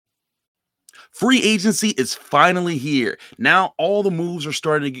Free agency is finally here. Now all the moves are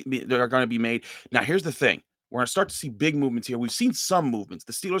starting to that are going to be made. Now here's the thing. We're going to start to see big movements here. We've seen some movements.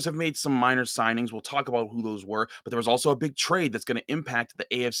 The Steelers have made some minor signings. We'll talk about who those were, but there was also a big trade that's going to impact the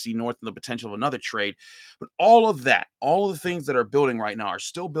AFC North and the potential of another trade. But all of that, all of the things that are building right now are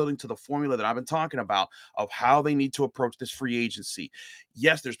still building to the formula that I've been talking about of how they need to approach this free agency.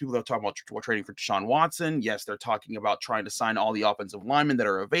 Yes, there's people that are talking about trading for Deshaun Watson. Yes, they're talking about trying to sign all the offensive linemen that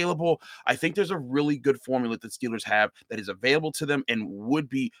are available. I think there's a really good formula that Steelers have that is available to them and would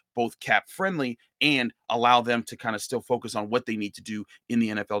be both cap friendly and allow them to kind of still focus on what they need to do in the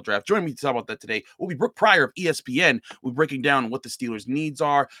NFL draft. Joining me to talk about that today will be Brooke Pryor of ESPN. We're breaking down what the Steelers' needs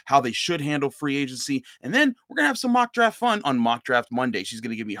are, how they should handle free agency, and then we're going to have some mock draft fun on Mock Draft Monday. She's going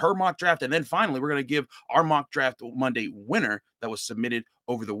to give me her mock draft, and then finally we're going to give our Mock Draft Monday winner that was submitted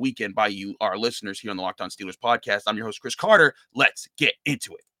over the weekend by you, our listeners here on the Locked On Steelers podcast. I'm your host, Chris Carter. Let's get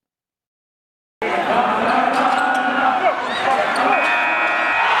into it.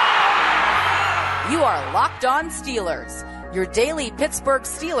 You are Locked On Steelers, your daily Pittsburgh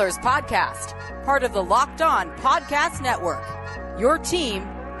Steelers podcast, part of the Locked On Podcast Network, your team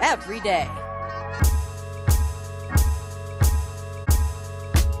every day.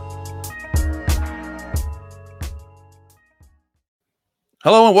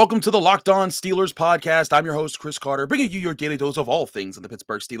 Hello and welcome to the Locked On Steelers podcast. I'm your host, Chris Carter, bringing you your daily dose of all things in the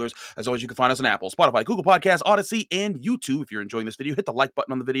Pittsburgh Steelers. As always, you can find us on Apple, Spotify, Google Podcasts, Odyssey, and YouTube. If you're enjoying this video, hit the like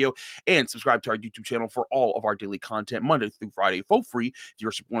button on the video and subscribe to our YouTube channel for all of our daily content Monday through Friday for free. If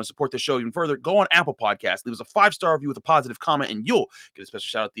you want to support the show even further, go on Apple Podcasts, leave us a 5-star review with a positive comment, and you'll get a special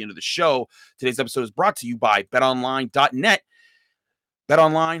shout out at the end of the show. Today's episode is brought to you by betonline.net.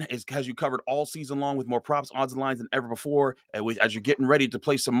 BetOnline has you covered all season long with more props, odds, and lines than ever before. And as you're getting ready to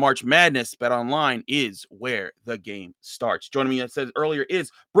play some March Madness, BetOnline is where the game starts. Joining me, as I said earlier, is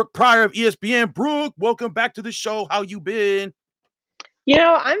Brooke Pryor of ESPN. Brooke, welcome back to the show. How you been? You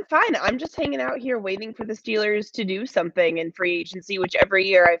know, I'm fine. I'm just hanging out here waiting for the Steelers to do something in free agency, which every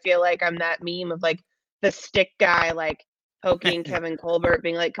year I feel like I'm that meme of like the stick guy, like poking Kevin Colbert,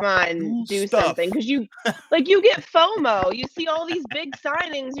 being like, come on, do something. Because you get FOMO. You see all these big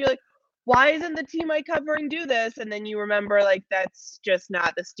signings. You're like, why isn't the team I covering do this? And then you remember, like, that's just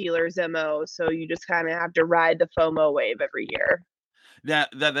not the Steelers' MO. So you just kind of have to ride the FOMO wave every year.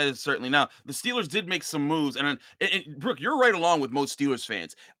 That is certainly. Now, the Steelers did make some moves, and Brooke, you're right along with most Steelers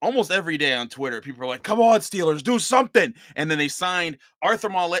fans. Almost every day on Twitter, people are like, come on, Steelers, do something. And then they signed Arthur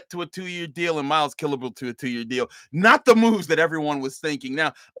Maulet to a 2-year deal and Miles Killable to a 2-year deal. Not the moves that everyone was thinking.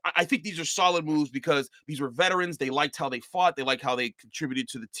 Now, I think these are solid moves because these were veterans. They liked how they fought. They liked how they contributed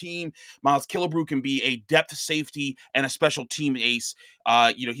to the team. Miles Killebrew can be a depth safety and a special team ace.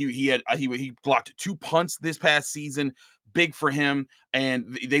 He blocked 2 punts this past season. Big for him,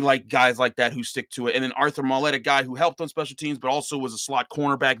 and they like guys like that who stick to it. And then Arthur Maulet, a guy who helped on special teams, but also was a slot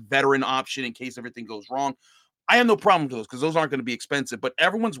cornerback, veteran option in case everything goes wrong. I have no problem with those because those aren't going to be expensive, but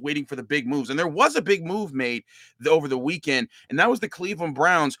everyone's waiting for the big moves. And there was a big move made over the weekend, and that was the Cleveland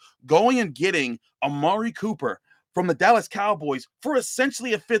Browns going and getting Amari Cooper from the Dallas Cowboys for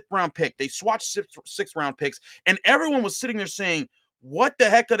essentially a 5th-round pick. They swatched 6th-round picks, and everyone was sitting there saying, what the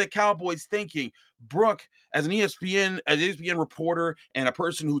heck are the Cowboys thinking? Brooke, as an ESPN reporter and a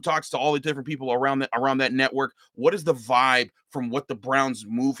person who talks to all the different people around that network, what is the vibe from what the Browns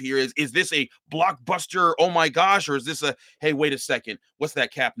move here is? Is this a blockbuster, oh my gosh, or is this a, hey, wait a second, what's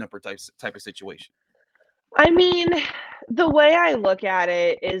that cap number type of situation? I mean, the way I look at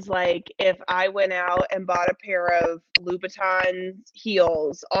it is like if I went out and bought a pair of Louboutin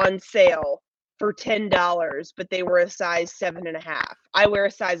heels on sale for $10, but they were a size 7.5. I wear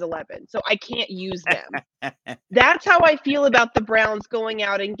a size 11, so I can't use them. That's how I feel about the Browns going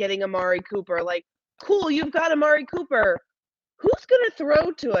out and getting Amari Cooper. Like, cool, you've got Amari Cooper. Who's gonna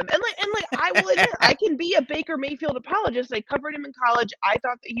throw to him? And I will admit, I can be a Baker Mayfield apologist. I covered him in college. I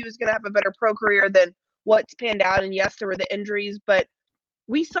thought that he was gonna have a better pro career than what's panned out. And yes, there were the injuries, but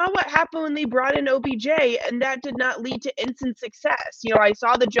we saw what happened when they brought in OBJ, and that did not lead to instant success. You know, I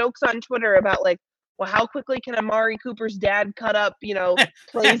saw the jokes on Twitter about like, well, how quickly can Amari Cooper's dad cut up,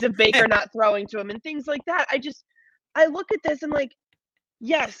 plays of Baker not throwing to him and things like that. I look at this and like,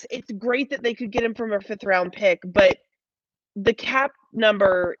 yes, it's great that they could get him from a 5th-round pick, but the cap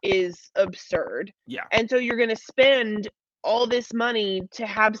number is absurd. Yeah. And so you're going to spend all this money to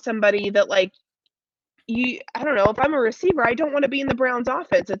have somebody that like, I don't know, if I'm a receiver, I don't want to be in the Browns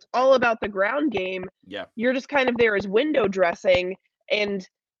offense. It's all about the ground game. Yeah. You're just kind of there as window dressing, and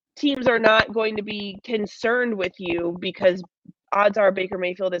teams are not going to be concerned with you because odds are Baker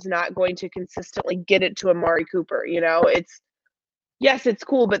Mayfield is not going to consistently get it to Amari Cooper. yes, it's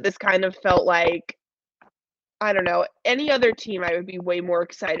cool, but this kind of felt like, I don't know, any other team, I would be way more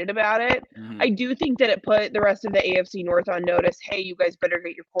excited about it. Mhm. I do think that it put the rest of the AFC North on notice. Hey, you guys better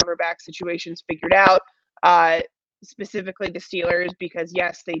get your cornerback situations figured out. Uh, Specifically the Steelers, because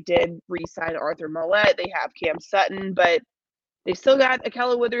yes, they did re-sign Arthur Maulet. They have Cam Sutton, but they still got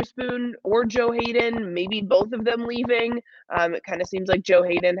Akella Witherspoon or Joe Hayden, maybe both of them leaving. It kind of seems like Joe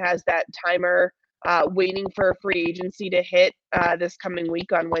Hayden has that timer waiting for free agency to hit this coming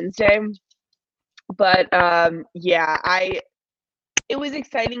week on Wednesday. But yeah, it was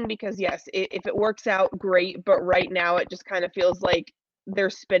exciting because yes, if it works out, great. But right now, it just kind of feels like they're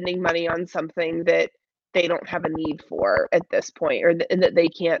spending money on something that they don't have a need for at this point, or and that they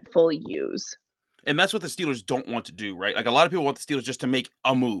can't fully use. And that's what the Steelers don't want to do, right? Like a lot of people want the Steelers just to make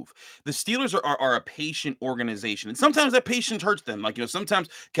a move. The Steelers are a patient organization, and sometimes that patience hurts them. Like, sometimes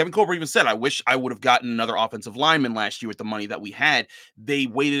Kevin Colbert even said, "I wish I would have gotten another offensive lineman last year with the money that we had." They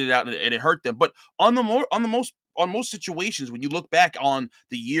waited it out, and it hurt them. But on most situations, when you look back on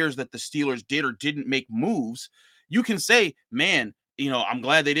the years that the Steelers did or didn't make moves, you can say, "Man, I'm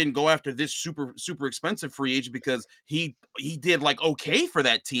glad they didn't go after this super expensive free agent because he did like okay for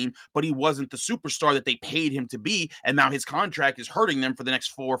that team, but he wasn't the superstar that they paid him to be, and now his contract is hurting them for the next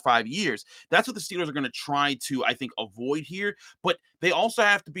 4 or 5 years." That's what the Steelers are going to try to, I think, avoid here. But they also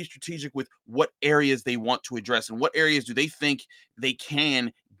have to be strategic with what areas they want to address and what areas do they think they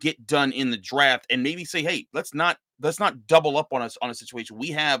can get done in the draft, and maybe say, hey, let's not double up on us on a situation. We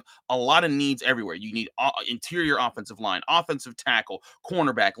have a lot of needs everywhere. You need interior offensive line, offensive tackle,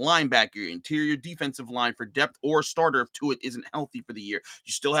 cornerback, linebacker, interior defensive line for depth or starter if Tuitt isn't healthy for the year.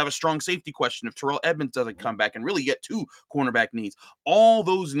 You still have a strong safety question if Terrell Edmonds doesn't come back, and really get two cornerback needs. All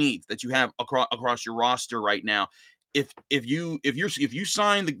those needs that you have across your roster right now. If you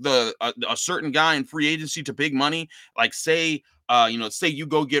sign a certain guy in free agency to big money, like say you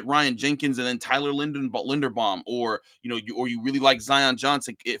go get Ryan Jenkins and then Tyler Linderbaum, or you really like Zion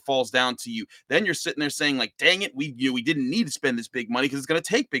Johnson, it falls down to you. Then you're sitting there saying, like, dang it, we didn't need to spend this big money because it's going to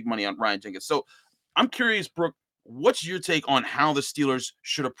take big money on Ryan Jenkins. So I'm curious, Brooke, what's your take on how the Steelers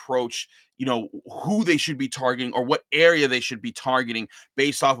should approach, who they should be targeting or what area they should be targeting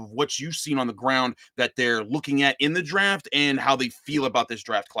based off of what you've seen on the ground that they're looking at in the draft and how they feel about this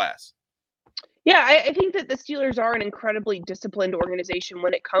draft class? Yeah, I think that the Steelers are an incredibly disciplined organization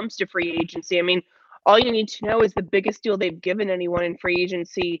when it comes to free agency. I mean, all you need to know is the biggest deal they've given anyone in free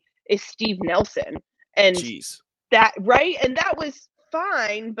agency is Steve Nelson. And Jeez. that, right? And that was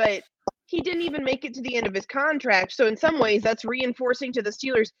fine, but he didn't even make it to the end of his contract. So in some ways, that's reinforcing to the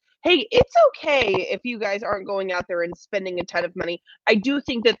Steelers, hey, it's okay if you guys aren't going out there and spending a ton of money. I do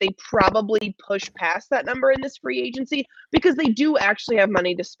think that they probably push past that number in this free agency because they do actually have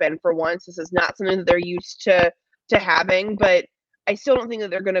money to spend for once. This is not something that they're used to having, but I still don't think that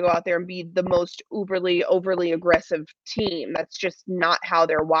they're going to go out there and be the most overly aggressive team. That's just not how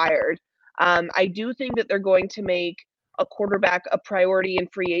they're wired. I do think that they're going to make a quarterback a priority in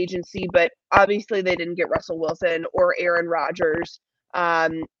free agency, but obviously they didn't get Russell Wilson or Aaron Rodgers,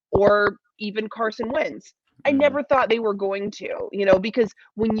 or even Carson Wentz. I Mhm. never thought they were going to, because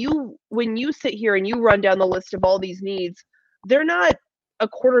when you sit here and you run down the list of all these needs, they're not a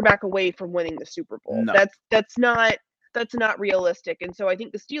quarterback away from winning the Super Bowl. No. That's not realistic. And so I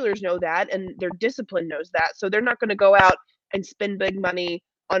think the Steelers know that, and their discipline knows that. So they're not going to go out and spend big money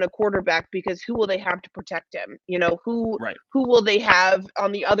on a quarterback because who will they have to protect him? Who Right. who will they have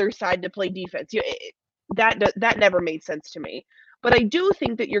on the other side to play defense? That never made sense to me. But I do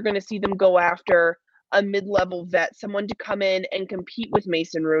think that you're going to see them go after a mid-level vet, someone to come in and compete with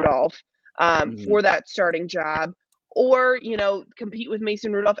Mason Rudolph Mhm. for that starting job, or compete with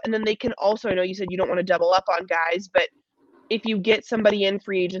Mason Rudolph, and then they can also. I know you said you don't want to double up on guys, but if you get somebody in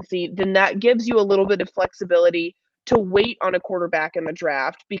free agency, then that gives you a little bit of flexibility to wait on a quarterback in the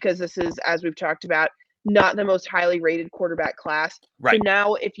draft because this is, as we've talked about, not the most highly rated quarterback class. So Right.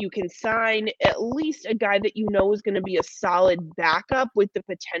 now if you can sign at least a guy that you know is going to be a solid backup with the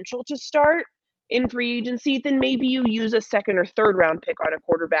potential to start in free agency, then maybe you use a second or third round pick on a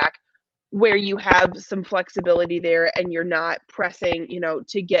quarterback where you have some flexibility there and you're not pressing,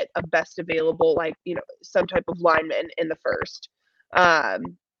 to get a best available, like, some type of lineman in the first.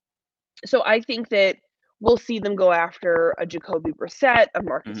 Um, so I think that we'll see them go after a Jacoby Brissett, a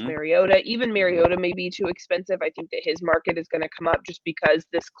Marcus Mhm. Mariota. Even Mhm. Mariota may be too expensive. I think that his market is going to come up just because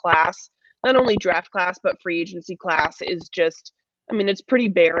this class, not only draft class, but free agency class is just, I mean, it's pretty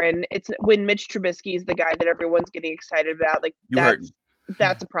barren. It's when Mitch Trubisky is the guy that everyone's getting excited about. Like You hurting.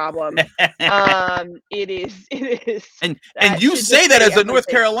 that's a problem. It is. And That you should just say that as a North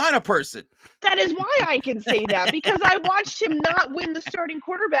everything. Carolina person. That is why I can say that, because I watched him not win the starting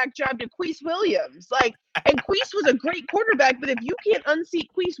quarterback job to Queese Williams. And Queese was a great quarterback, but if you can't unseat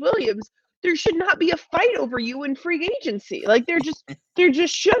Queese Williams, there should not be a fight over you in free agency. There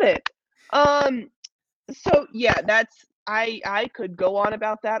just shouldn't. So yeah, I could go on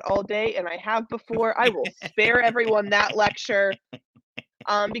about that all day, and I have before. I will spare everyone that lecture.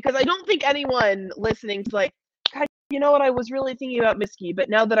 Because I don't think anyone listening is like, God, you know what? I was really thinking about Miskey, but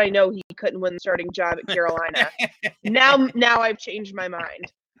now that I know he couldn't win the starting job at Carolina, now I've changed my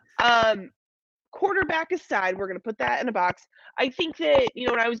mind. Quarterback aside, we're going to put that in a box. I think that,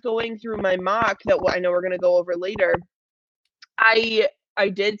 when I was going through my mock that I know we're going to go over later, I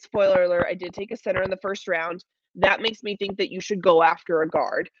did, spoiler alert, I did take a center in the first round. That makes me think that you should go after a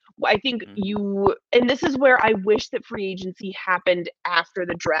guard. I think and this is where I wish that free agency happened after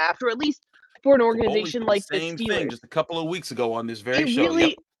the draft, or at least for an organization like the same thing Steelers. just a couple of weeks ago on this very It show. Yep.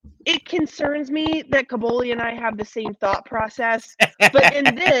 really, it concerns me that Kaboli and I have the same thought process. But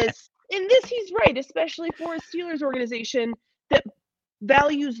in this, he's right, especially for a Steelers organization that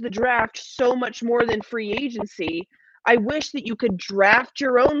values the draft so much more than free agency. I wish that you could draft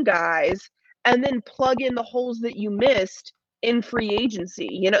your own guys and then plug in the holes that you missed in free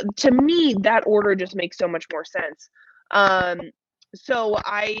agency. To me, that order just makes so much more sense. So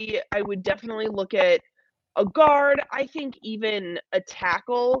I would definitely look at a guard. I think even a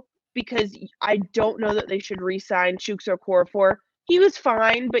tackle, because I don't know that they should re-sign Chuks Okorafor. He was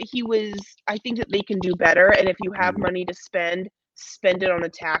fine, but I think that they can do better. And if you have money to spend it on a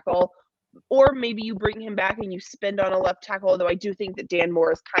tackle, or maybe you bring him back and you spend on a left tackle. Although I do think that Dan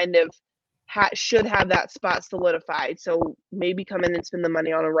Morris kind of should have that spot solidified. So maybe come in and spend the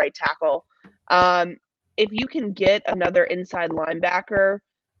money on a right tackle. If you can get another inside linebacker,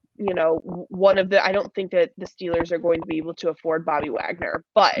 I don't think that the Steelers are going to be able to afford Bobby Wagner,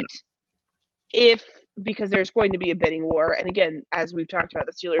 but because there's going to be a bidding war, and again, as we've talked about,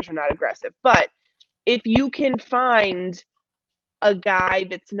 the Steelers are not aggressive, but if you can find a guy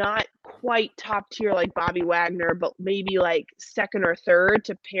that's not quite top tier like Bobby Wagner, but maybe like second or third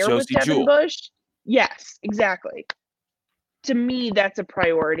to pair with Josie Devin Jewell. Bush. Yes, exactly. To me, that's a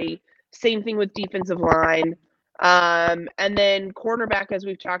priority. Same thing with defensive line. And then cornerback, as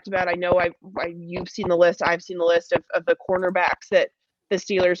we've talked about, I know you've seen the list. I've seen the list of the cornerbacks that the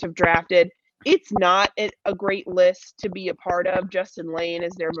Steelers have drafted. It's not a great list to be a part of. Justin Lane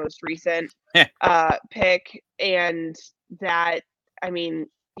is their most recent pick, and that,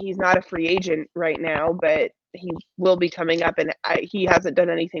 he's not a free agent right now, but he will be coming up, and he hasn't done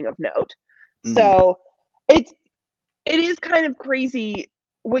anything of note. So it is kind of crazy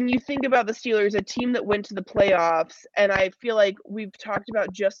when you think about the Steelers, a team that went to the playoffs, and I feel like we've talked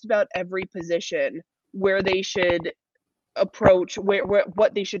about just about every position where they should approach,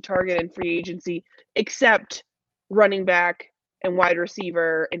 what they should target in free agency, except running back and wide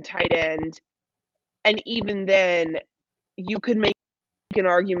receiver and tight end. And even then, you could make an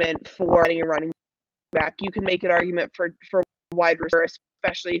argument for getting a running back. You can make an argument for wide receiver,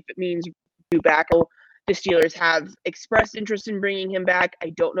 especially if it means back. The Steelers have expressed interest in bringing him back.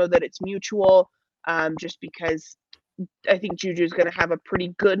 I don't know that it's mutual, just because I think Juju's going to have a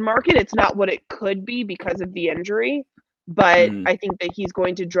pretty good market. It's not what it could be because of the injury, but I think that he's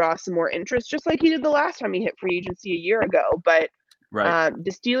going to draw some more interest, just like he did the last time he hit free agency a year ago. But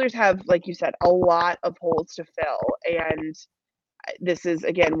the Steelers have, like you said, a lot of holes to fill, and this is,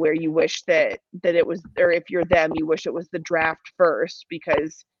 again, where you wish that it was, or if you're them, you wish it was the draft first,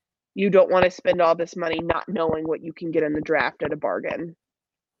 because you don't want to spend all this money not knowing what you can get in the draft at a bargain.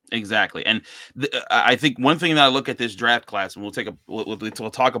 Exactly. And I think one thing that I look at this draft class, and we'll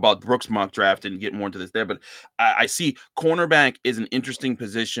talk about Brooks' mock draft and get more into this there, but I see cornerback is an interesting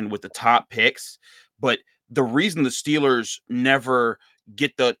position with the top picks, but the reason the Steelers never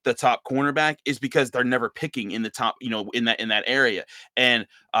get the top cornerback is because they're never picking in the top, in that area. And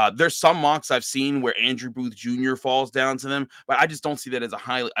there's some mocks I've seen where Andrew Booth Jr. falls down to them, but I just don't see that as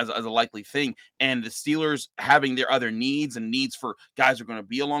a likely thing. And the Steelers having their other needs for guys who are going to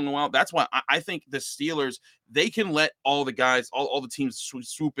be along the while. That's why I think the Steelers, they can let all the guys, all the teams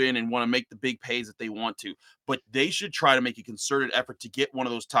swoop in and want to make the big pays that they want to, but they should try to make a concerted effort to get one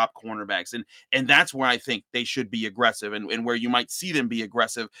of those top cornerbacks. And that's where I think they should be aggressive, and where you might see them be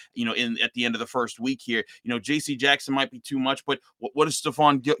aggressive, at the end of the first week here. JC Jackson might be too much, but what is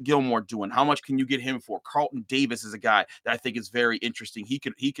Stephon Gilmore doing? How much can you get him for? Carlton Davis is a guy that I think is very interesting. He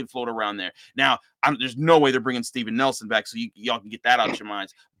can float around there. Now, there's no way they're bringing Steven Nelson back, so y'all can get that out your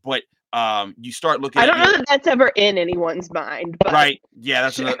minds. But You start looking I at don't know that that's ever in anyone's mind, but right. Yeah,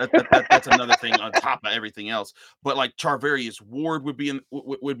 that's sure. that's another thing on top of everything else. But like Charvarius Ward would be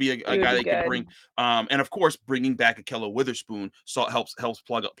would be a He would guy be they could bring. good. And of course, bringing back Akello Witherspoon helps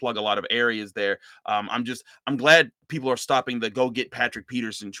plug a lot of areas there. I'm glad people are stopping the go get Patrick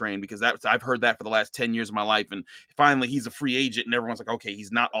Peterson train, because I've heard that for the last 10 years of my life, and finally he's a free agent, and everyone's like, okay,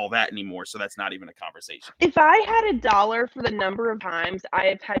 he's not all that anymore, so that's not even a conversation. If I had $1 for the number of times I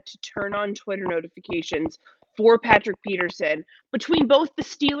have had to turn on Twitter notifications for Patrick Peterson between both the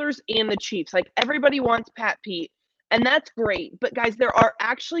Steelers and the Chiefs, like everybody wants Pat Pete, and that's great. But guys, there are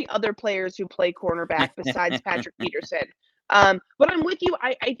actually other players who play cornerback besides Patrick Peterson. But I'm with you.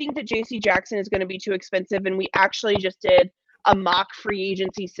 I think that JC Jackson is going to be too expensive, and we actually just did a mock free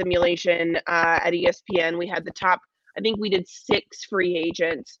agency simulation at ESPN. We had the top, I think we did 6 free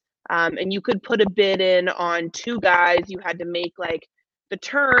agents. And you could put a bid in on 2 guys. You had to make like the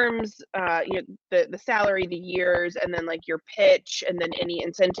terms, the salary, the years, and then like your pitch, and then any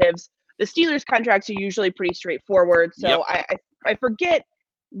incentives. The Steelers contracts are usually pretty straightforward. Yep. So I forget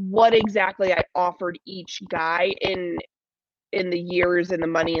what exactly I offered each guy in the years and the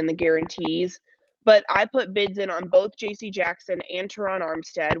money and the guarantees. But I put bids in on both JC Jackson and Teron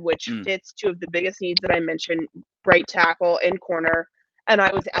Armstead, which fits 2 of the biggest needs that I mentioned, right tackle and corner. And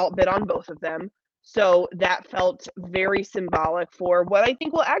I was outbid on both of them. So that felt very symbolic for what I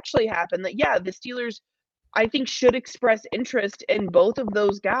think will actually happen. That, yeah, the Steelers, I think, should express interest in both of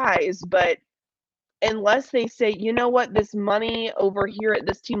those guys. But unless they say, you know what, this money over here at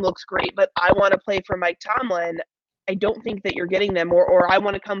this team looks great, but I want to play for Mike Tomlin, I don't think that you're getting them. Or I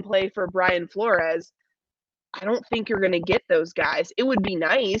want to come play for Brian Flores, I don't think you're going to get those guys. It would be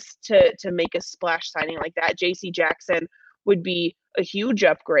nice to make a splash signing like that. JC Jackson would be a huge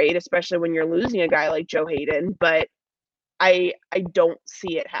upgrade, especially when you're losing a guy like Joe Hayden, but I don't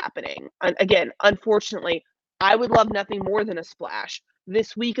see it happening. And again, unfortunately, I would love nothing more than a splash.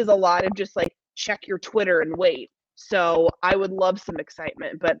 This week is a lot of just like check your Twitter and wait. So I would love some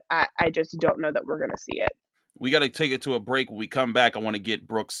excitement, but I just don't know that we're going to see it. We got to take it to a break. When we come back, I want to get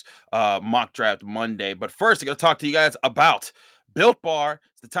Brooks' mock draft Monday. But first, I got to talk to you guys about Built Bar.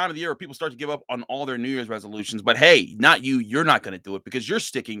 It's the time of the year where people start to give up on all their New Year's resolutions. But hey, not you. You're not going to do it because you're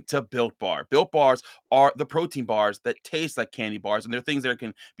sticking to Built Bar. Built Bars are the protein bars that taste like candy bars, and they're things that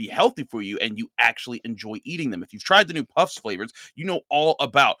can be healthy for you, and you actually enjoy eating them. If you've tried the new Puffs flavors, you know all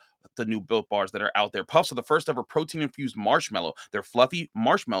about the new Built Bars that are out there. Puffs are the first ever protein-infused marshmallow. They're fluffy,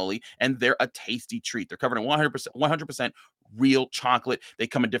 marshmallowy, and they're a tasty treat. They're covered in 100% real chocolate. They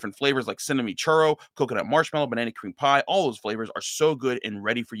come in different flavors like cinnamon churro, coconut marshmallow, banana cream pie. All those flavors are so good and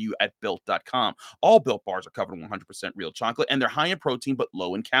ready for you at Built.com. All Built Bars are covered in 100% real chocolate, and they're high in protein but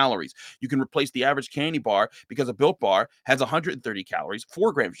low in calories. You can replace the average candy bar because a Built Bar has 130 calories,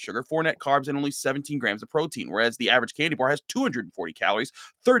 4 grams of sugar, 4 net carbs, and only 17 grams of protein, whereas the average candy bar has 240 calories,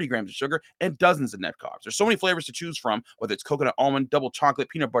 30 grams of sugar, and dozens of net carbs. There's so many flavors to choose from, whether it's coconut almond, double chocolate,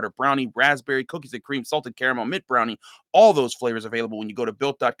 peanut butter brownie, raspberry, cookies and cream, salted caramel, mint brownie. All those flavors available when you go to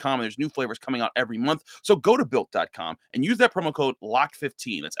built.com, and there's new flavors coming out every month. So go to built.com and use that promo code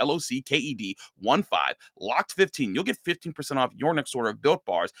LOCKED15. That's LOCKED 15, LOCKED15. You'll get 15% off your next order of Built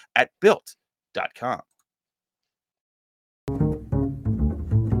Bars at built.com.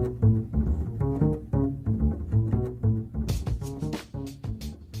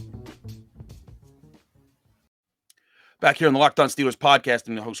 Back here on the Locked On Steelers podcast,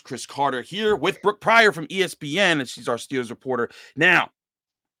 I'm the host, Chris Carter, here with Brooke Pryor from ESPN, and she's our Steelers reporter. Now,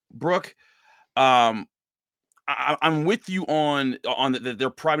 Brooke, I'm with you on that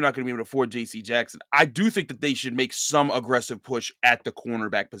they're probably not going to be able to afford J.C. Jackson. I do think that they should make some aggressive push at the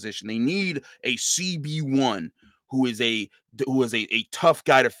cornerback position. They need a CB1 who is a tough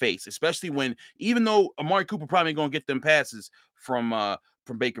guy to face, especially when, even though Amari Cooper probably going to get them passes from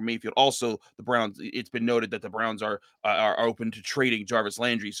Baker Mayfield. Also, the Browns, it's been noted that the Browns are open to trading Jarvis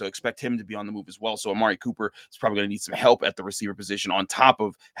Landry, so expect him to be on the move as well. So Amari Cooper is probably going to need some help at the receiver position on top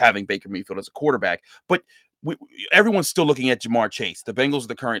of having Baker Mayfield as a quarterback. But everyone's still looking at Jamar Chase. The Bengals are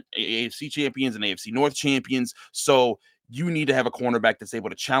the current AFC champions and AFC North champions, so you need to have a cornerback that's able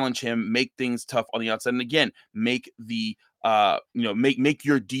to challenge him, make things tough on the outside, and again, make the make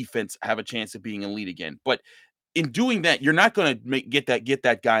your defense have a chance of being elite again. But in doing that, you're not going to get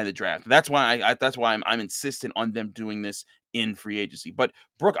that guy in the draft. That's why I'm insistent on them doing this in free agency. But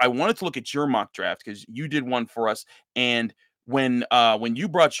Brooke, I wanted to look at your mock draft because you did one for us, and when you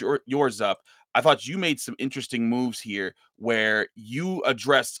brought yours up, I thought you made some interesting moves here where you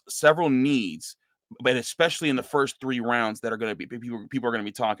addressed several needs, but especially in the first 3 rounds that are going to be people are going to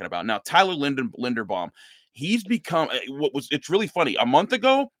be talking about. Now, Tyler Linderbaum, he's become it's really funny. A month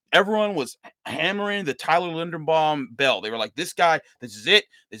ago, everyone was hammering the Tyler Linderbaum bell. They were like, this guy, this is it.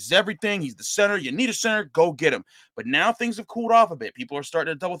 This is everything. He's the center. You need a center. Go get him. But now things have cooled off a bit. People are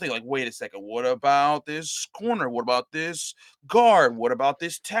starting to double think like, wait a second. What about this corner? What about this guard? What about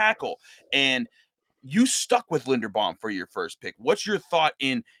this tackle? And you stuck with Linderbaum for your first pick. What's your thought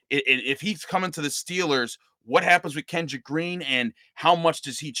in if he's coming to the Steelers? What happens with Kendrick Green, and how much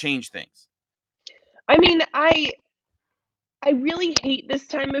does he change things? I mean, I really hate this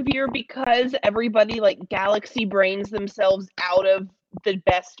time of year because everybody like galaxy brains themselves out of the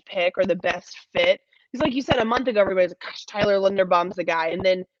best pick or the best fit. Because like you said a month ago, everybody's like, gosh, Tyler Linderbaum's the guy. And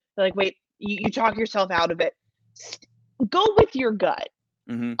then they're like, wait, you talk yourself out of it. Go with your gut.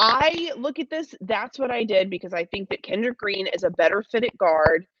 Mm-hmm. I look at this, that's what I did because I think that Kendrick Green is a better fit at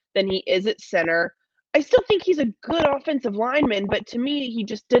guard than he is at center. I still think he's a good offensive lineman, but to me, he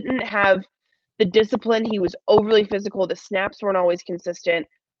just didn't have the discipline. He was overly physical. The snaps weren't always consistent.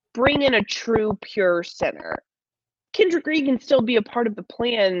 Bring in a true, pure center. Kendrick Green can still be a part of the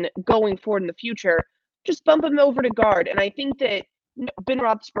plan going forward in the future. Just bump him over to guard. And I think that Ben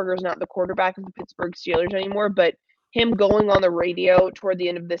Roethlisberger is not the quarterback of the Pittsburgh Steelers anymore, but him going on the radio toward the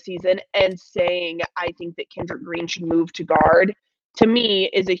end of the season and saying, I think that Kendrick Green should move to guard, to me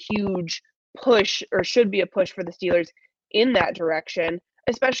is a huge push, or should be a push for the Steelers in that direction.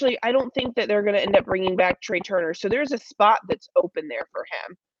 Especially, I don't think that they're going to end up bringing back Trey Turner. So there's a spot that's open there for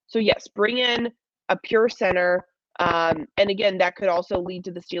him. So yes, bring in a pure center. And again, that could also lead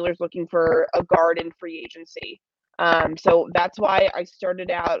to the Steelers looking for a guard in free agency. So that's why I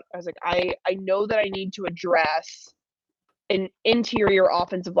started out. I was like, I know that I need to address an interior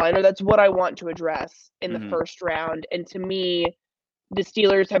offensive line, or that's what I want to address in the first round. And to me, the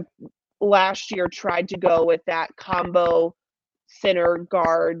Steelers have last year tried to go with that combo center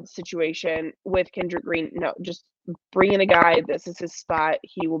guard situation with Kendrick Green. No, just bring in a guy. This is his spot.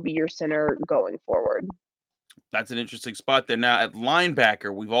 He will be your center going forward. That's an interesting spot there. Now at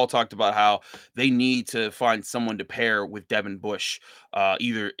linebacker, we've all talked about how they need to find someone to pair with Devin Bush,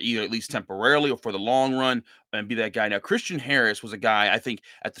 either at least temporarily or for the long run, and be that guy. Now Christian Harris was a guy I think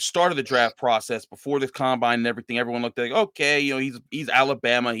at the start of the draft process, before this combine and everything, everyone looked like, okay, he's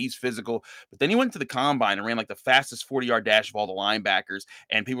Alabama, he's physical, but then he went to the combine and ran like the fastest 40-yard dash of all the linebackers,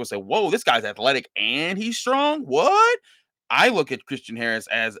 and people say, whoa, this guy's athletic and he's strong. What? I look at Christian Harris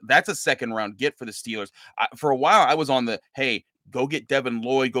as that's a second round get for the Steelers. For a while, I was on the, hey, go get Devin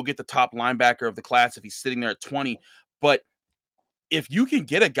Lloyd, go get the top linebacker of the class if he's sitting there at 20. But if you can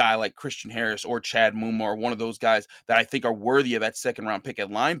get a guy like Christian Harris or Chad Muma or one of those guys that I think are worthy of that second round pick at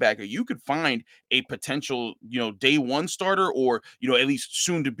linebacker, you could find a potential, day one starter, or, at least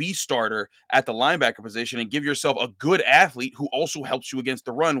soon to be starter at the linebacker position, and give yourself a good athlete who also helps you against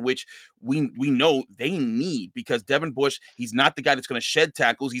the run, which we know they need, because Devin Bush, he's not the guy that's going to shed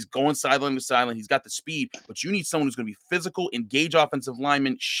tackles. He's going sideline to sideline. He's got the speed, but you need someone who's going to be physical, engage offensive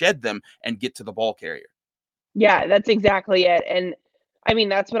linemen, shed them, and get to the ball carrier. Yeah, that's exactly it. And I mean,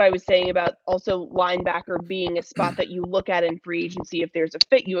 that's what I was saying about also linebacker being a spot that you look at in free agency. If there's a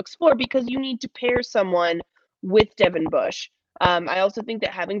fit, you explore, because you need to pair someone with Devin Bush. I also think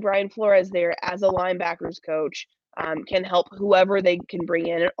that having Brian Flores there as a linebackers coach can help whoever they can bring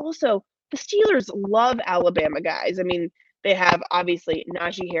in. And also, the Steelers love Alabama guys. I mean, they have obviously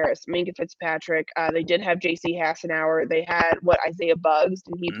Najee Harris, Minka Fitzpatrick. They did have J.C. Hassenauer. They had Isaiah Buggs.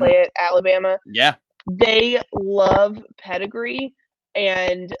 Did he play at Alabama? Yeah. They love pedigree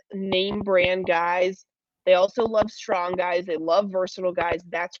and name brand guys. They also love strong guys. They love versatile guys.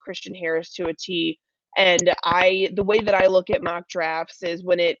 That's Christian Harris to a T. And the way that I look at mock drafts is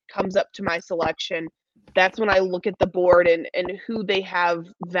when it comes up to my selection, that's when I look at the board and who they have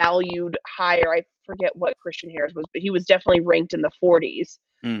valued higher. I forget what Christian Harris was, but he was definitely ranked in the 40s.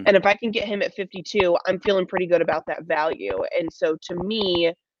 And if I can get him at 52, I'm feeling pretty good about that value. And so to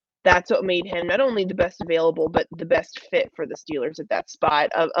me, that's what made him not only the best available, but the best fit for the Steelers at that spot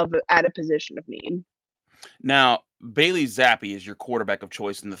of at a position of need. Now, Bailey Zappi is your quarterback of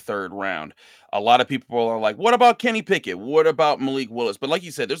choice in the third round. A lot of people are like, what about Kenny Pickett? What about Malik Willis? But like you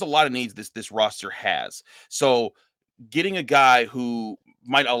said, there's a lot of needs this roster has. So getting a guy who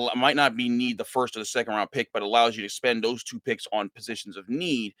might not be need the first or the second round pick, but allows you to spend those two picks on positions of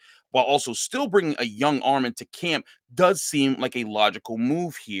need, while also still bringing a young arm into camp, does seem like a logical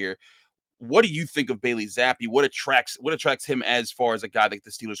move here. What do you think of Bailey Zappi? What attracts him as far as a guy that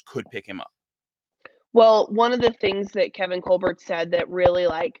the Steelers could pick him up? Well, one of the things that Kevin Colbert said that really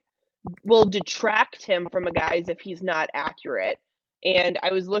will detract him from a guy is if he's not accurate. And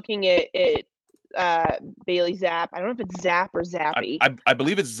I was looking at Bailey Zapp. I don't know if it's Zapp or Zappy. I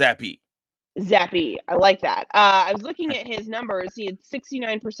believe it's Zappi. Zappy. I like that. I was looking at his numbers. He had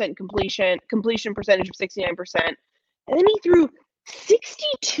 69% completion percentage of 69%. And then he threw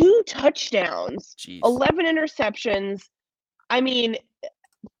 62 touchdowns, Jeez. 11 interceptions. I mean,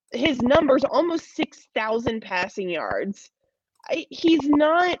 his numbers almost 6,000 passing yards. He's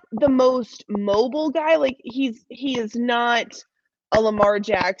not the most mobile guy. Like he is not a Lamar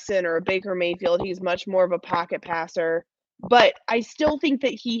Jackson or a Baker Mayfield. He's much more of a pocket passer. But I still think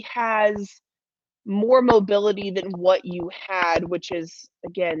that he has more mobility than what you had, which is,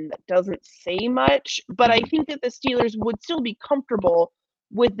 again, that doesn't say much. But I think that the Steelers would still be comfortable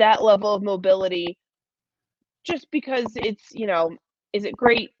with that level of mobility just because it's, is it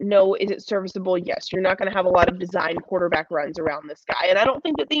great? No. Is it serviceable? Yes. You're not going to have a lot of design quarterback runs around this guy. And I don't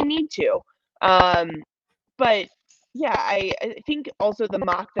think that they need to. But yeah, I think also the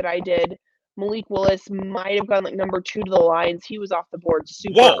mock that I did, Malik Willis might have gone like number 2 to the Lions. He was off the board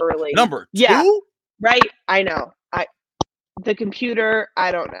super Whoa, early. number Yeah, 2? right. I know. The computer,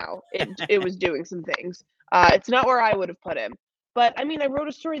 I don't know. It was doing some things. It's not where I would have put him. But I mean, I wrote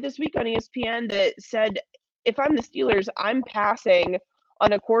a story this week on ESPN that said if I'm the Steelers, I'm passing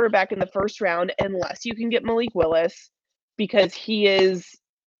on a quarterback in the first round unless you can get Malik Willis because he's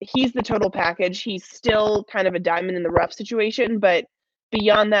the total package. He's still kind of a diamond in the rough situation, but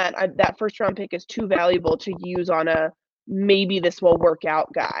beyond that, that first round pick is too valuable to use on a maybe this will work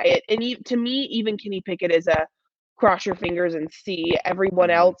out guy. And to me, even Kenny Pickett is a cross your fingers and see. Everyone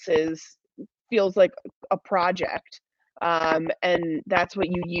else feels like a project. And that's what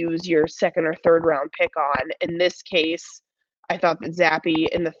you use your second or third round pick on. In this case, I thought that Zappy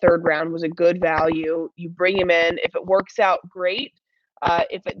in the third round was a good value. You bring him in. If it works out, great.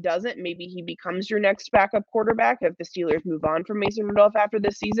 If it doesn't, maybe he becomes your next backup quarterback. If the Steelers move on from Mason Rudolph after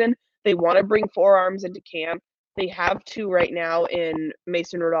this season, they want to bring forearms into camp. They have 2 right now in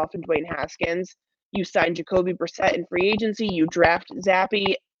Mason Rudolph and Dwayne Haskins. You sign Jacoby Brissett in free agency, you draft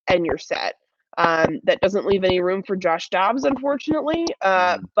Zappy, and you're set. That doesn't leave any room for Josh Dobbs, unfortunately.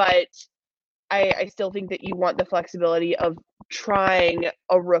 But I still think that you want the flexibility of trying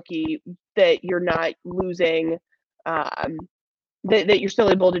a rookie that you're not losing, that you're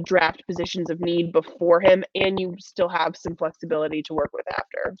still able to draft positions of need before him, and you still have some flexibility to work with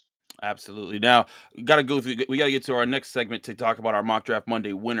after. Absolutely. Now, we got to go through. We got to get to our next segment to talk about our mock draft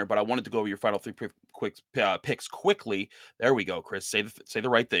Monday winner. But I wanted to go over your final 3 picks quickly. There we go, Chris. Say the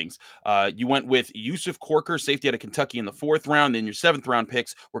right things. You went with Yusuf Corker, safety out of Kentucky, in the 4th round. Then your 7th round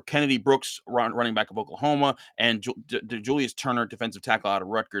picks were Kennedy Brooks, running back of Oklahoma, and Julius Turner, defensive tackle out of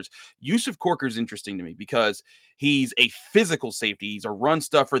Rutgers. Yusuf Corker is interesting to me because he's a physical safety. He's a run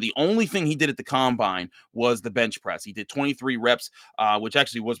stuffer. The only thing he did at the combine was the bench press. He did 23 reps, which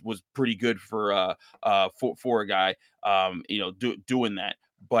actually was pretty good for a guy, doing that.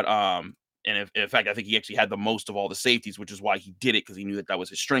 But and if, in fact, I think he actually had the most of all the safeties, which is why he did it, because he knew that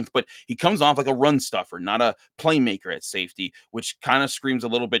was his strength. But he comes off like a run stuffer, not a playmaker at safety, which kind of screams a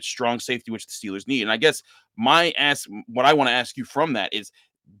little bit strong safety, which the Steelers need. And I guess what I want to ask you from that is,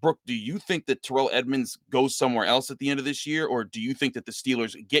 Brooke, do you think that Terrell Edmunds goes somewhere else at the end of this year, or do you think that the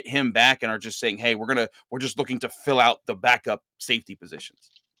Steelers get him back and are just saying, hey, we're just looking to fill out the backup safety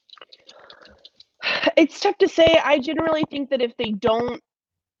positions? It's tough to say. I generally think that if they don't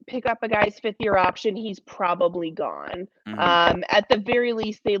pick up a guy's 5th-year option, he's probably gone. At the very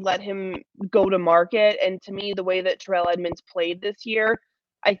least, they let him go to market. And to me, the way that Terrell Edmunds played this year,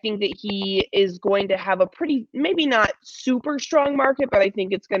 I think that he is going to have a pretty, maybe not super strong market, but I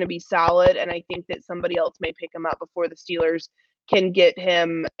think it's going to be solid. And I think that somebody else may pick him up before the Steelers can get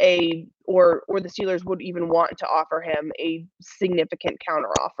him or the Steelers would even want to offer him a significant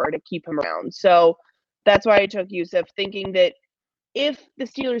counteroffer to keep him around. So that's why I took Yusuf, thinking that if the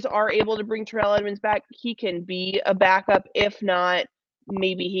Steelers are able to bring Terrell Edmunds back, he can be a backup. If not,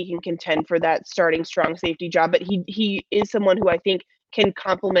 maybe he can contend for that starting strong safety job. But he is someone who I think can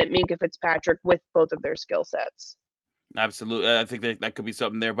complement Minkah Fitzpatrick with both of their skill sets. Absolutely. I think that could be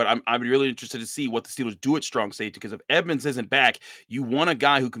something there, but I'm really interested to see what the Steelers do at strong safety, because if Edmonds isn't back, you want a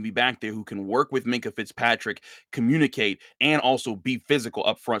guy who can be back there, who can work with Minkah Fitzpatrick, communicate, and also be physical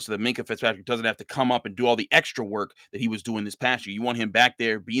up front, so that Minkah Fitzpatrick doesn't have to come up and do all the extra work that he was doing this past year. You want him back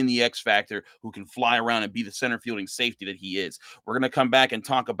there, being the X factor, who can fly around and be the center fielding safety that he is. We're going to come back and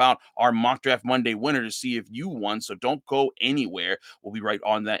talk about our Mock Draft Monday winner to see if you won, so don't go anywhere. We'll be right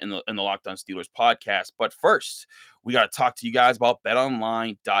on that in the Locked On Steelers podcast. But first, we got to talk to you guys about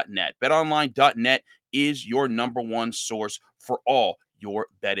betonline.net. Betonline.net is your number one source for all your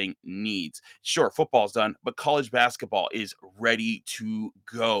betting needs. Sure, football's done, but college basketball is ready to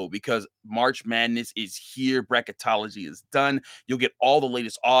go because March Madness is here. Bracketology is done. You'll get all the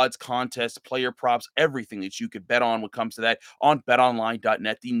latest odds, contests, player props, everything that you could bet on when it comes to that on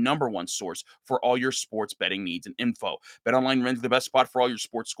betonline.net, the number one source for all your sports betting needs and info. BetOnline remains the best spot for all your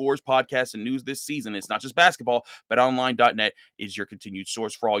sports scores, podcasts, and news this season. It's not just basketball. BetOnline.net is your continued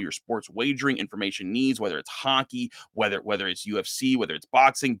source for all your sports wagering information needs, whether it's hockey, whether it's UFC, whether it's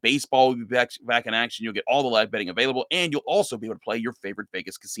boxing, baseball will be back in action. You'll get all the live betting available, and you'll also be able to play your favorite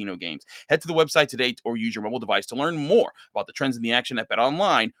Vegas casino games. Head to the website today or use your mobile device to learn more about the trends in the action at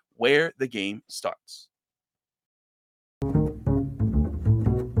BetOnline, where the game starts.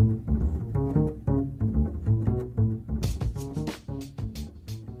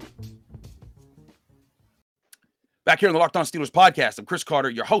 Back here on the Locked On Steelers podcast, I'm Chris Carter,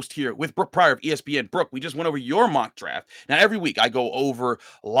 your host here with Brooke Pryor of ESPN. Brooke, we just went over your mock draft. Now, every week I go over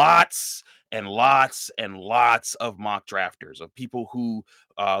lots and lots and lots of mock drafters, of people who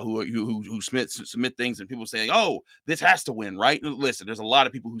submit things, and people saying, "Oh, this has to win," right? Listen, there's a lot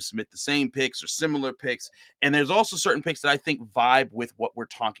of people who submit the same picks or similar picks, and there's also certain picks that I think vibe with what we're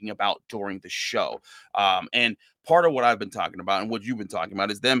talking about during the show. And part of what I've been talking about and what you've been talking about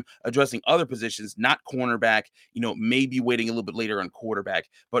is them addressing other positions, not cornerback, maybe waiting a little bit later on quarterback.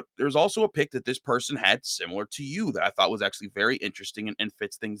 But there's also a pick that this person had similar to you that I thought was actually very interesting and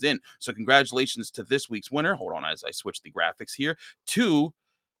fits things in. So congratulations to this week's winner. Hold on as I switch the graphics here to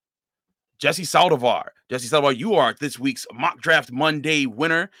Jesse Saldivar. Jesse Saldivar, you are this week's Mock Draft Monday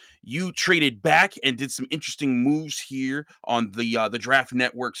winner. You traded back and did some interesting moves here on the Draft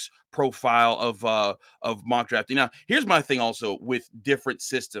Network's profile of mock drafting. Now, here's my thing also with different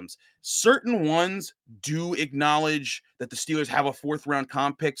systems. Certain ones do acknowledge that the Steelers have a fourth round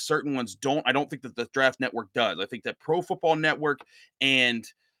comp pick. Certain ones don't. I don't think that the Draft Network does. I think that Pro Football Network and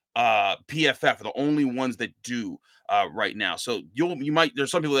PFF are the only ones that do right now. So there's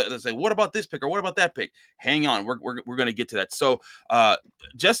some people that say, what about this pick or what about that pick? Hang on, we're going to get to that. So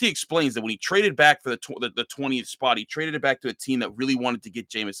Jesse explains that when he traded back for the 20th spot, he traded it back to a team that really wanted to get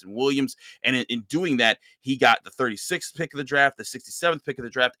Jamison Williams, and in doing that, he got the 36th pick of the draft, the 67th pick of the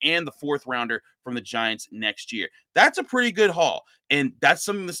draft, and the fourth rounder from the Giants next year. That's a pretty good haul. And that's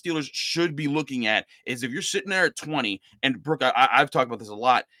something the Steelers should be looking at, is if you're sitting there at 20, and Brooke, I've talked about this a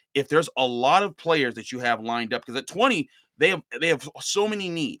lot, if there's a lot of players that you have lined up, because at 20, they have so many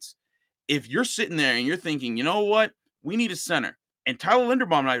needs. If you're sitting there and you're thinking, you know what, we need a center, and Tyler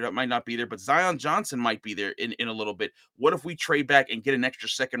Linderbaum might not be there, but Zion Johnson might be there in a little bit. What if we trade back and get an extra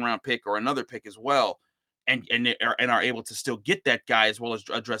second round pick or another pick as well, and are able to still get that guy as well as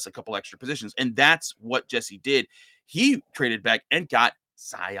address a couple extra positions? And that's what Jesse did. He traded back and got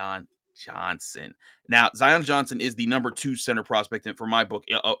Zion Johnson. Now, Zion Johnson is the number 2 center prospect for my book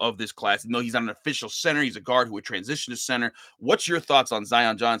of this class. No, he's not an official center. He's a guard who would transition to center. What's your thoughts on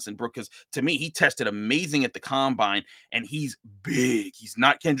Zion Johnson, Brooke? Because to me, he tested amazing at the combine, and he's big. He's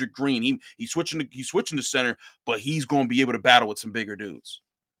not Kendrick Green. He's switching to center, but he's going to be able to battle with some bigger dudes.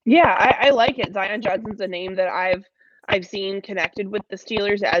 Yeah, I like it. Zion Johnson's a name that I've seen connected with the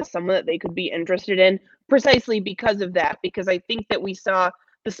Steelers as someone that they could be interested in, precisely because of that, because I think that we saw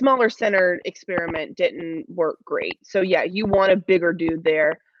the smaller center experiment didn't work great. So yeah, you want a bigger dude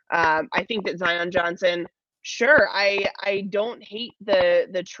there. I think that Zion Johnson, sure, I don't hate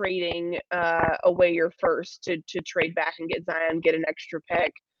the trading away your first to trade back and get Zion, get an extra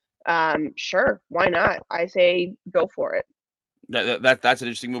pick. Sure, why not? I say go for it. That's an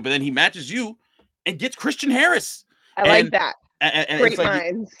interesting move. But then he matches you and gets Christian Harris. I like that. And great it's like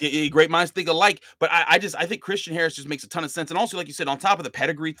minds. Great minds think alike. But I think Christian Harris just makes a ton of sense. And also, like you said, on top of the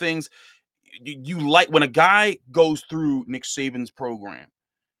pedigree things, you like when a guy goes through Nick Saban's program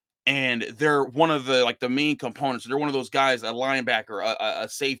and they're one of the main components. They're one of those guys, a linebacker, a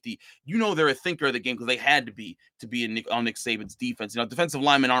safety. They're a thinker of the game because they had to be on Nick Saban's defense. Defensive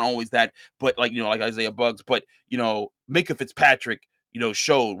linemen aren't always that, but like Isaiah Buggs, but Micah Fitzpatrick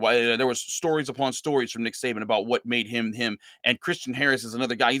showed why there was stories upon stories from Nick Saban about what made him. And Christian Harris is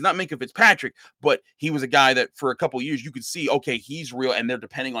another guy. He's not Micah Fitzpatrick, but he was a guy that for a couple of years you could see, okay, he's real, and they're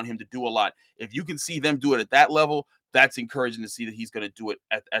depending on him to do a lot. If you can see them do it at that level, that's encouraging to see that he's going to do it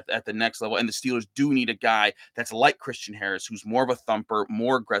at the next level. And the Steelers do need a guy that's like Christian Harris, who's more of a thumper,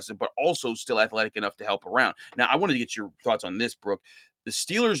 more aggressive, but also still athletic enough to help around. Now, I wanted to get your thoughts on this, Brooke. The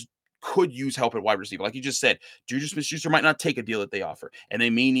Steelers could use help at wide receiver. Like you just said, Juju Smith-Schuster might not take a deal that they offer, and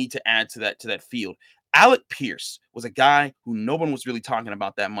they may need to add to that field. Alec Pierce was a guy who no one was really talking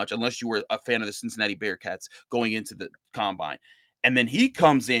about that much, unless you were a fan of the Cincinnati Bearcats going into the combine. And then he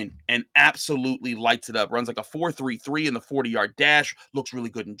comes in and absolutely lights it up. Runs like a 4.33 in the 40-yard dash. Looks really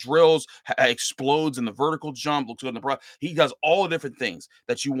good in drills. Explodes in the vertical jump. Looks good in the pro. He does all the different things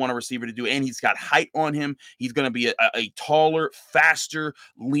that you want a receiver to do. And he's got height on him. He's going to be a taller, faster,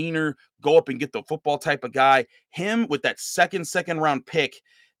 leaner, go up and get the football type of guy. Him with that second round pick,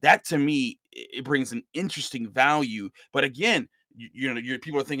 that to me, it brings an interesting value. But again, your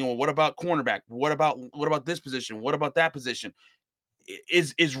people are thinking, well, what about cornerback? What about this position? What about that position?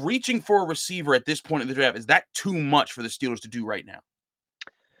 Is reaching for a receiver at this point in the draft, is that too much for the Steelers to do right now?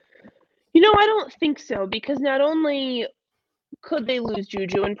 I don't think so, because not only could they lose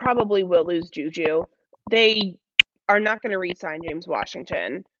Juju, and probably will lose Juju, they are not going to re-sign James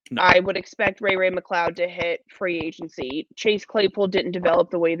Washington. No. I would expect Ray McLeod to hit free agency. Chase Claypool didn't develop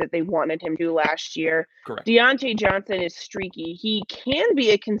the way that they wanted him to last year. Correct. Deontay Johnson is streaky. He can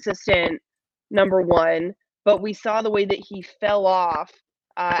be a consistent number one, but we saw the way that he fell off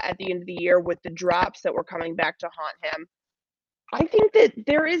at the end of the year with the drops that were coming back to haunt him. I think that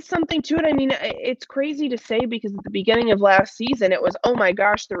there is something to it. I mean, it's crazy to say, because at the beginning of last season, it was, oh my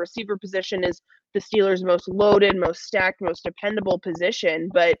gosh, the receiver position is the Steelers' most loaded, most stacked, most dependable position.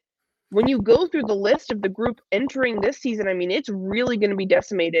 But when you go through the list of the group entering this season, I mean, it's really going to be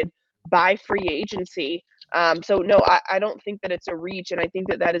decimated by free agency. So no, I don't think that it's a reach, and I think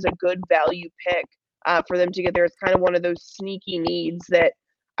that that is a good value pick for them to get there. It's kind of one of those sneaky needs that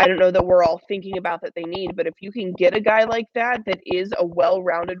I don't know that we're all thinking about that they need, but if you can get a guy like that is a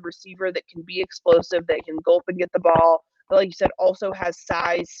well-rounded receiver that can be explosive, that can go up and get the ball, but like you said, also has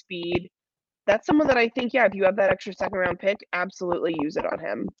size, speed, that's someone that I think, yeah, if you have that extra second-round pick, absolutely use it on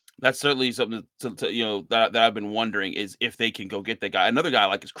him. That's certainly something that I've been wondering, is if they can go get that guy. Another guy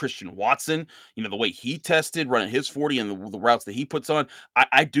like is Christian Watson. The way he tested running his 40 and the routes that he puts on.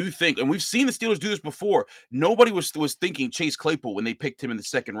 I do think, and we've seen the Steelers do this before. Nobody was thinking Chase Claypool when they picked him in the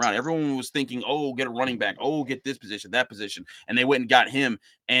second round. Everyone was thinking, oh, get a running back. Oh, get this position, that position, and they went and got him.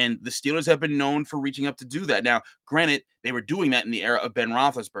 And the Steelers have been known for reaching up to do that. Now, granted, they were doing that in the era of Ben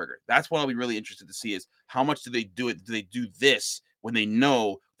Roethlisberger. That's what I'll be really interested to see, is how much do they do it? Do they do this when they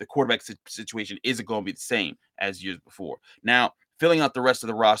know the quarterback situation isn't going to be the same as years before? Now, filling out the rest of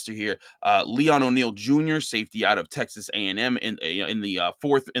the roster here, Leon O'Neal Jr., safety out of Texas A&M in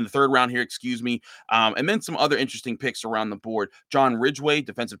the third round here, and then some other interesting picks around the board. John Ridgeway,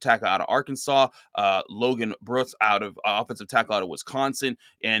 defensive tackle out of Arkansas, Logan Brooks out of offensive tackle out of Wisconsin,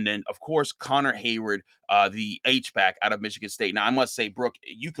 and then of course Connor Hayward, the H-back out of Michigan State. Now, I must say, Brooke,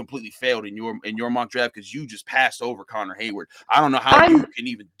 you completely failed in your mock draft, because you just passed over Connor Hayward. I don't know how you can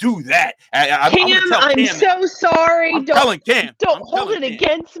even do that. I'm so sorry. I'm telling Cam. Don't hold it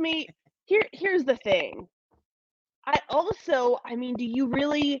against me. Here's the thing.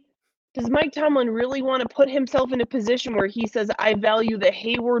 Does Mike Tomlin really want to put himself in a position where he says, I value the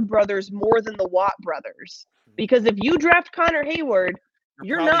Hayward brothers more than the Watt brothers? Because if you draft Connor Hayward,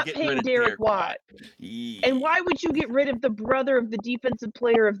 you're not paying Derek Watt. Yeah. And why would you get rid of the brother of the defensive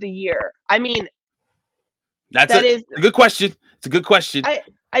player of the year? I mean, that is a good question. It's a good question.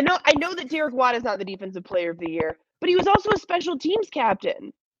 I know that Derek Watt is not the defensive player of the year, but he was also a special teams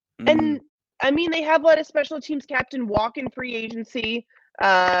captain. And I mean, they have let a special teams captain walk in free agency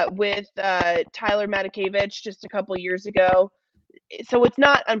with Tyler Matakevich just a couple years ago. So it's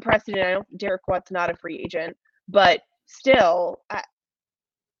not unprecedented. Derek Watt's not a free agent, but still, I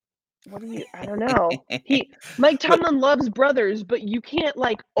don't know. Mike Tomlin loves brothers, but you can't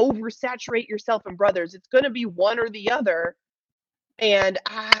oversaturate yourself in brothers. It's going to be one or the other. And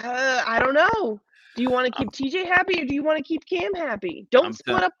I don't know. Do you want to keep TJ happy, or do you want to keep Cam happy? Don't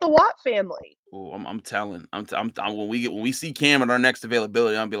split up the Watt family. Oh, when we see Cam at our next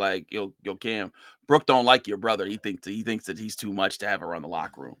availability, I'll be like, yo, Cam, Brooke don't like your brother. He thinks that he's too much to have around the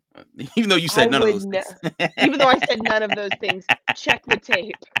locker room. Even though you said none of those things. Even though I said none of those things, check the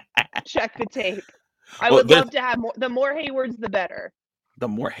tape. Check the tape. I would love to have more. The more Haywards, the better. The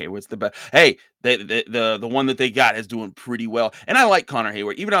more Hayward's the better. Hey, the one that they got is doing pretty well, and I like Connor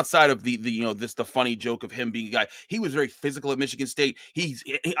Hayward. Even outside of the funny joke of him being a guy, he was very physical at Michigan State. I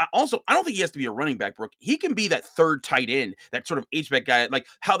don't think he has to be a running back, Brooke. He can be that third tight end, that sort of H-back guy, like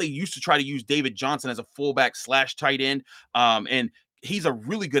how they used to try to use David Johnson as a fullback / tight end. And he's a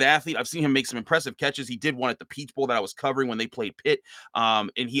really good athlete. I've seen him make some impressive catches. He did one at the Peach Bowl that I was covering when they played Pitt.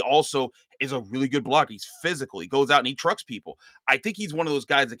 And he also is a really good blocker. He's physical. He goes out and he trucks people. I think he's one of those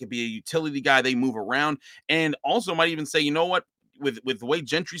guys that could be a utility guy. They move around, and also might even say, you know what, with the way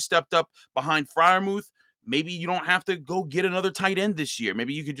Gentry stepped up behind Freiermuth, maybe you don't have to go get another tight end this year.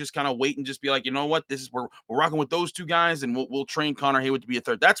 Maybe you could just kind of wait and just be like, you know what, we're rocking with those two guys, and we'll train Connor Hayward to be a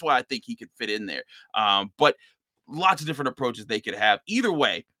third. That's why I think he could fit in there. But lots of different approaches they could have. Either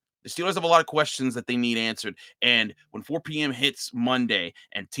way, the Steelers have a lot of questions that they need answered. And when 4 p.m. hits Monday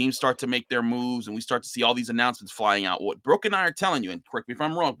and teams start to make their moves and we start to see all these announcements flying out, what Brooke and I are telling you, and correct me if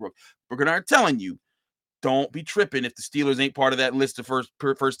I'm wrong, Brooke and I are telling you, don't be tripping if the Steelers ain't part of that list of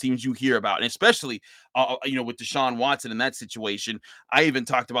first teams you hear about, and especially with Deshaun Watson in that situation. I even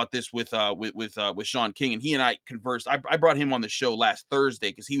talked about this with Sean King, and he and I conversed. I brought him on the show last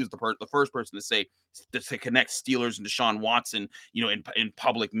Thursday because he was the first person to say to connect Steelers and Deshaun Watson, in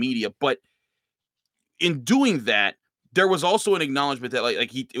public media. But in doing that, there was also an acknowledgement that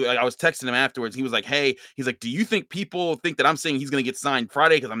I was texting him afterwards. He was like, "Hey," he's like, "Do you think people think that I'm saying he's going to get signed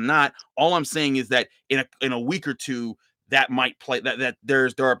Friday? Because I'm not. All I'm saying is that in a week or two, that might play. That there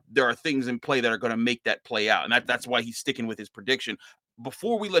are things in play that are going to make that play out, and that's why he's sticking with his prediction."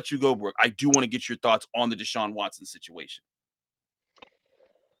 Before we let you go, Brooke, I do want to get your thoughts on the Deshaun Watson situation.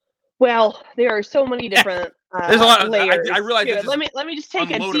 Well, there are so many different There's a lot. layers. I realize Here, let me just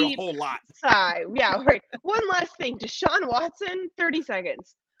take a deep whole lot. sigh. Yeah, right. One last thing, Deshaun Watson, 30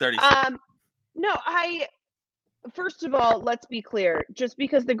 seconds. 30 seconds. No, first of all, let's be clear. Just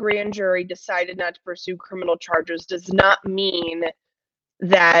because the grand jury decided not to pursue criminal charges does not mean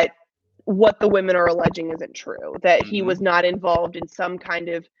that what the women are alleging isn't true. That he was not involved in some kind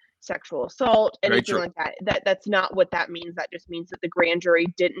of sexual assault, anything like that. That's not what that means. That just means that the grand jury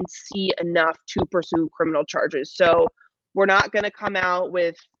didn't see enough to pursue criminal charges. So we're not going to come out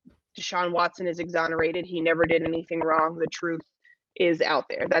with Deshaun Watson is exonerated. He never did anything wrong. The truth is out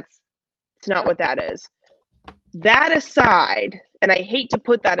there. It's not what that is. That aside, and I hate to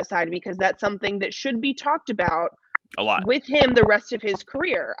put that aside because that's something that should be talked about a lot with him the rest of his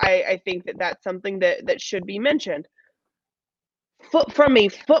career. I think that's something that should be mentioned. From a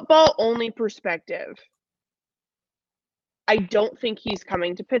football-only perspective, I don't think he's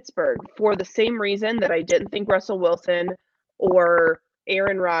coming to Pittsburgh for the same reason that I didn't think Russell Wilson or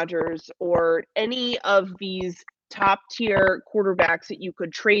Aaron Rodgers or any of these top-tier quarterbacks that you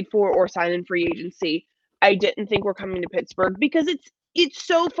could trade for or sign in free agency. I didn't think were coming to Pittsburgh because it's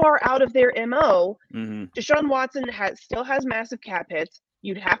so far out of their MO. Deshaun Watson still has massive cap hits.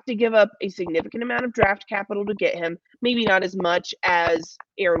 You'd have to give up a significant amount of draft capital to get him. Maybe not as much as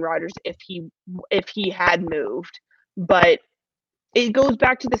Aaron Rodgers if he had moved. But it goes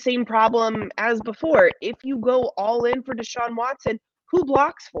back to the same problem as before. If you go all in for Deshaun Watson, who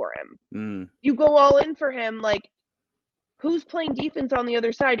blocks for him? You go all in for him, who's playing defense on the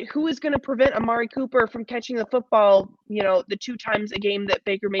other side? Who is going to prevent Amari Cooper from catching the football, the 2 times a game that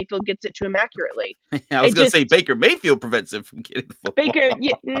Baker Mayfield gets it to him accurately? I was going to say Baker Mayfield prevents him from getting the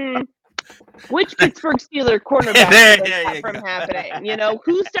football. Which Pittsburgh Steelers cornerback prevents that from happening?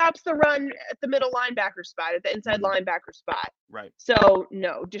 Who stops the run at the middle linebacker spot, at the inside linebacker spot? Right. So,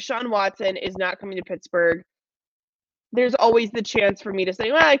 no, Deshaun Watson is not coming to Pittsburgh. There's always the chance for me to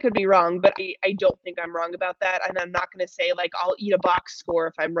say, well, I could be wrong, but I don't think I'm wrong about that. And I'm not going to say, I'll eat a box score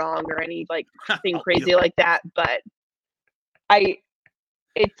if I'm wrong or any, thing crazy like that. But I'm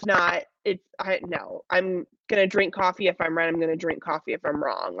going to drink coffee if I'm right. I'm going to drink coffee if I'm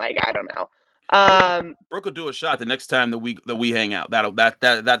wrong. I don't know. Brooke will do a shot the next time that we hang out.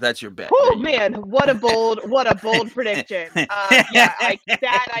 That's your bet. Oh man, what a bold prediction. I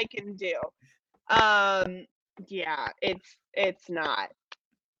can do. Yeah, it's not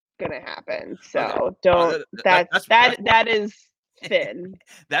gonna happen. So don't. That is thin.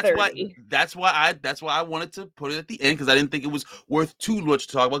 That's why I wanted to put it at the end because I didn't think it was worth too much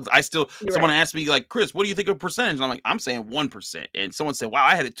to talk about. Someone asked me Chris, what do you think of percentage? And I'm like, I'm saying 1%. And someone said, wow,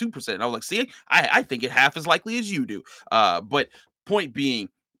 I had it 2%. And I was like, see, I think it half as likely as you do. But point being,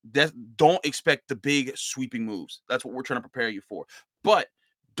 that don't expect the big sweeping moves. That's what we're trying to prepare you for. But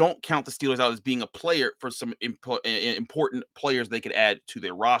don't count the Steelers out as being a player for some important players they could add to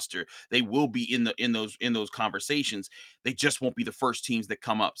their roster. They will be in those conversations. They just won't be the first teams that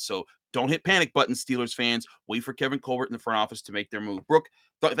come up. So don't hit panic buttons, Steelers fans. Wait for Kevin Colbert in the front office to make their move. Brooke,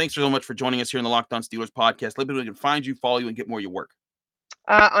 thanks so much for joining us here in the Locked On Steelers podcast. Let people can find you, follow you, and get more of your work.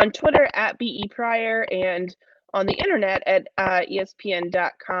 On Twitter at BEPryor and on the internet at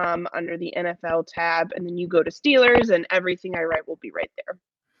ESPN.com under the NFL tab. And then you go to Steelers and everything I write will be right there.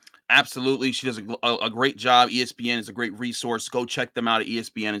 Absolutely. She does a great job. ESPN is a great resource. Go check them out at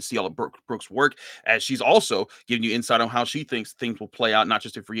ESPN and see all of Brooke's work, as she's also giving you insight on how she thinks things will play out, not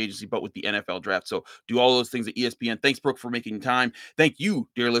just in free agency, but with the NFL draft. So do all those things at ESPN. Thanks, Brooke, for making time. Thank you,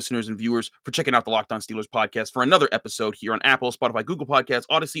 dear listeners and viewers, for checking out the Locked On Steelers podcast for another episode here on Apple, Spotify, Google Podcasts,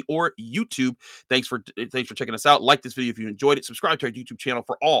 Odyssey, or YouTube. Thanks for checking us out. Like this video if you enjoyed it. Subscribe to our YouTube channel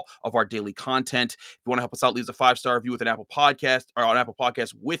for all of our daily content. If you want to help us out, leave us a 5-star review with an Apple Podcast or on Apple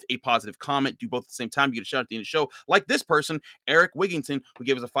Podcasts with a positive comment. Do both at the same time. You get a shout out at the end of the show. Like this person, Eric Wigington, who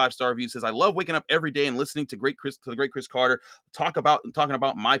gave us a 5-star review, says, I love waking up every day and listening to the great Chris Carter talking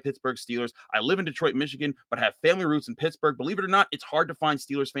about my Pittsburgh Steelers. I live in Detroit, Michigan, but have family roots in Pittsburgh. Believe it or not, it's hard to find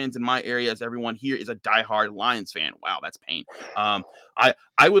Steelers fans in my area, as everyone here is a diehard Lions fan. Wow, that's pain.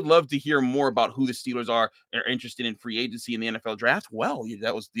 I would love to hear more about who the Steelers are interested in free agency in the NFL draft. Well,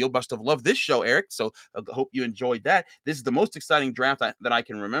 that was you must have loved this show, Eric. So I hope you enjoyed that. This is the most exciting draft that I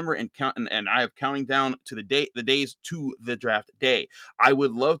can remember, and I have counting down to the days to the draft day. I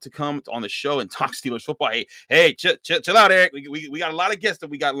would love to come on the show and talk Steelers football. Hey, chill out, Eric. We got a lot of guests that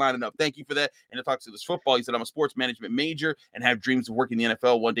we got lining up. Thank you for that. And to talk Steelers football, he said, I'm a sports management major and have dreams of working in the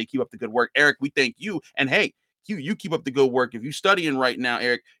NFL one day. Keep up the good work, Eric. We thank you. And hey, you keep up the good work. If you're studying right now,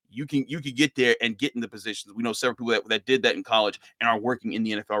 Eric, you can get there and get in the positions. We know several people that did that in college and are working in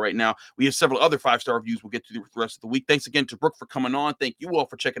the NFL right now. We have several other 5-star reviews we'll get to the rest of the week. Thanks again to Brooke for coming on. Thank you all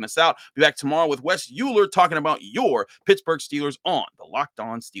for checking us out. Be back tomorrow with Wes Euler talking about your Pittsburgh Steelers on the Locked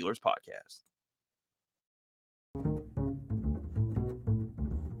On Steelers podcast.